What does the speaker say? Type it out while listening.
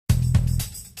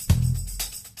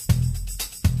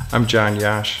I'm John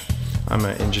Jaszcz. I'm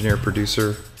an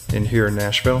engineer-producer here in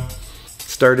Nashville.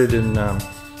 Started in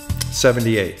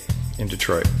 '78 in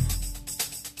Detroit.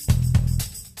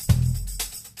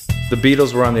 The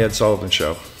Beatles were on the Ed Sullivan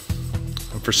Show.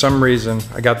 And for some reason,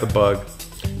 I got the bug,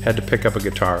 had to pick up a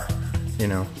guitar, you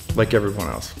know, like everyone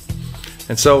else.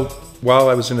 And so while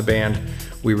I was in the band,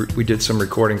 we did some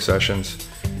recording sessions,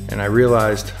 and I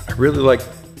realized I really like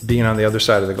being on the other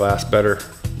side of the glass better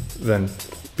than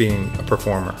being a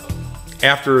performer.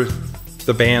 After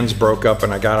the bands broke up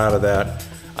and I got out of that,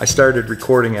 I started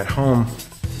recording at home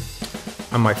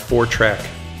on my 4-track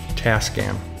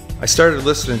Tascam. I started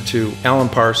listening to Alan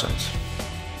Parsons,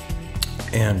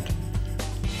 and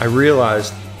I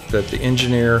realized that the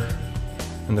engineer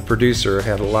and the producer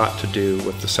had a lot to do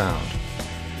with the sound.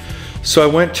 So I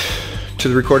went to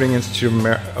the Recording Institute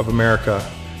of America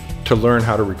to learn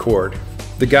how to record.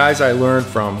 The guys I learned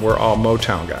from were all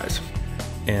Motown guys.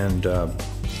 And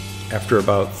after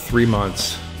about 3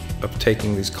 months of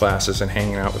taking these classes and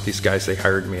hanging out with these guys, they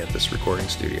hired me at this recording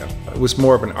studio. It was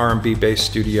more of an R&B based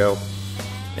studio,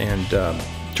 and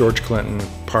George Clinton,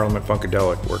 Parliament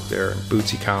Funkadelic worked there, and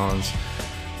Bootsy Collins,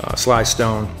 Sly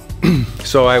Stone.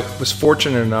 So I was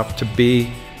fortunate enough to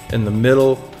be in the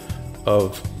middle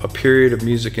of a period of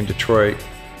music in Detroit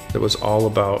that was all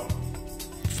about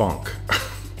funk.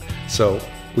 So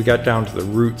we got down to the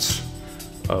roots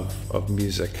of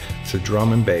music, to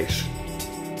drum and bass.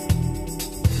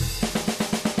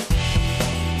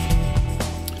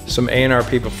 Some A&R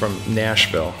people from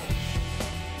Nashville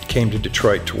came to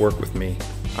Detroit to work with me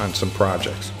on some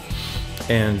projects,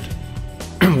 and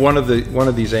one of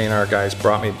these A&R guys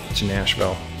brought me to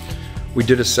Nashville. We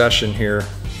did a session here.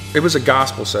 It was a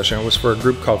gospel session. It was for a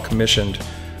group called Commissioned.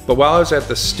 But while I was at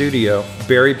the studio,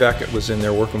 Barry Beckett was in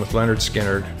there working with Leonard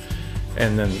Skinner,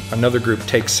 and then another group,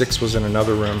 Take 6, was in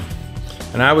another room,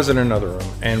 and I was in another room,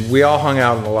 and we all hung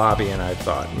out in the lobby, and I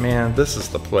thought, man, this is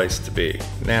the place to be.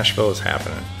 Nashville is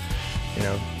happening. You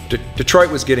know,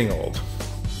 Detroit was getting old.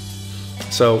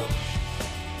 So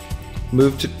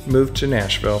moved to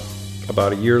Nashville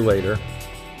about a year later,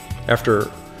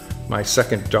 after my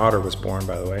second daughter was born,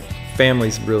 by the way.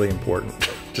 Family's really important.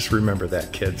 Just remember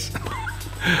that, kids.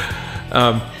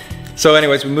 So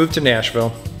anyways, we moved to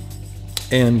Nashville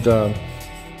and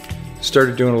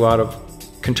started doing a lot of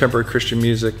contemporary Christian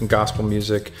music and gospel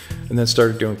music, and then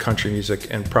started doing country music.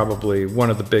 And probably one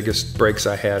of the biggest breaks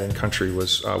I had in country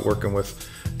was working with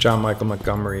John Michael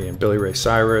Montgomery and Billy Ray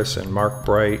Cyrus and Mark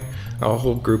Bright, a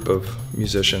whole group of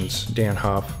musicians, Dan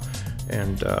Huff,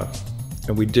 and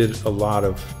we did a lot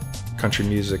of country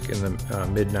music in the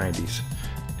mid-90s,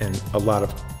 and a lot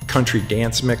of country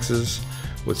dance mixes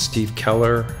with Steve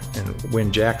Keller and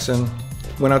Wynn Jackson.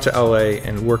 Went out to LA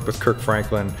and worked with Kirk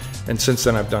Franklin, and since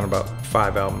then I've done about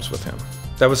 5 albums with him.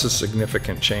 That was a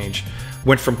significant change.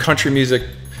 Went from country music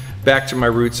back to my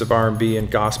roots of R&B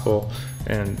and gospel,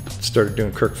 and started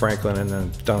doing Kirk Franklin, and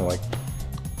then done like,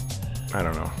 I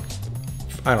don't know,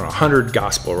 100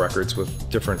 gospel records with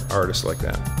different artists like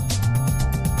that.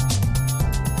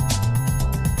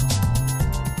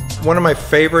 One of my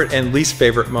favorite and least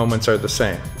favorite moments are the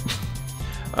same.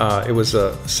 It was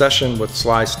a session with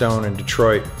Sly Stone in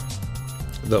Detroit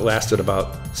that lasted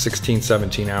about 16,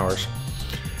 17 hours.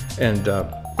 And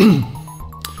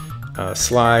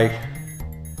Sly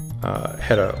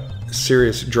had a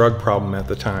serious drug problem at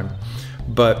the time,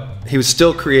 but he was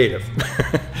still creative.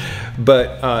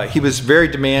 But he was very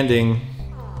demanding,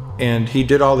 and he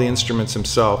did all the instruments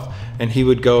himself, and he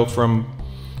would go from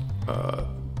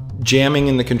jamming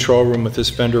in the control room with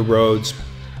his Fender Rhodes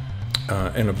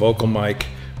and a vocal mic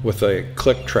with a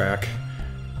click track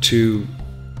to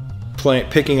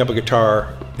picking up a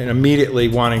guitar and immediately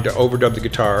wanting to overdub the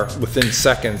guitar within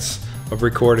seconds of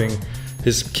recording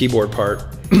his keyboard part,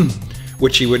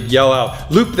 which he would yell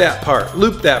out, loop that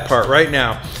part right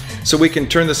now, so we can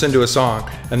turn this into a song.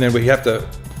 And then we have to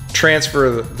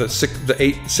transfer the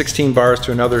 16 bars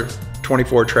to another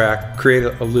 24 track, create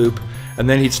a loop, and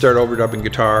then he'd start overdubbing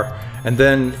guitar, and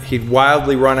then he'd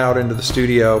wildly run out into the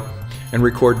studio and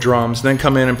record drums, then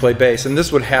come in and play bass. And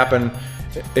this would happen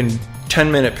in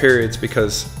 10-minute periods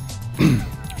because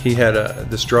he had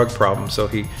this drug problem, so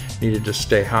he needed to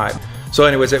stay high. So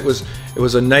anyways, it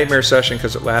was a nightmare session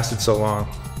because it lasted so long,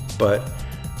 but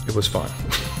it was fun.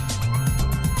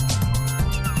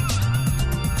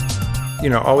 You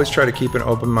know, always try to keep an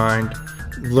open mind,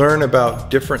 learn about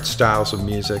different styles of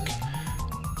music,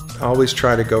 always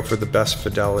try to go for the best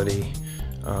fidelity,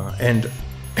 and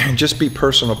just be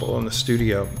personable in the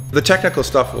studio. The technical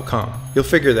stuff will come. You'll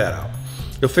figure that out.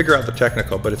 You'll figure out the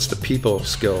technical, but it's the people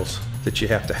skills that you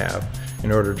have to have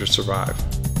in order to survive.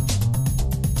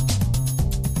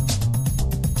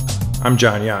 I'm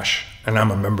John Jaszcz, and I'm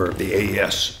a member of the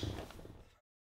AES.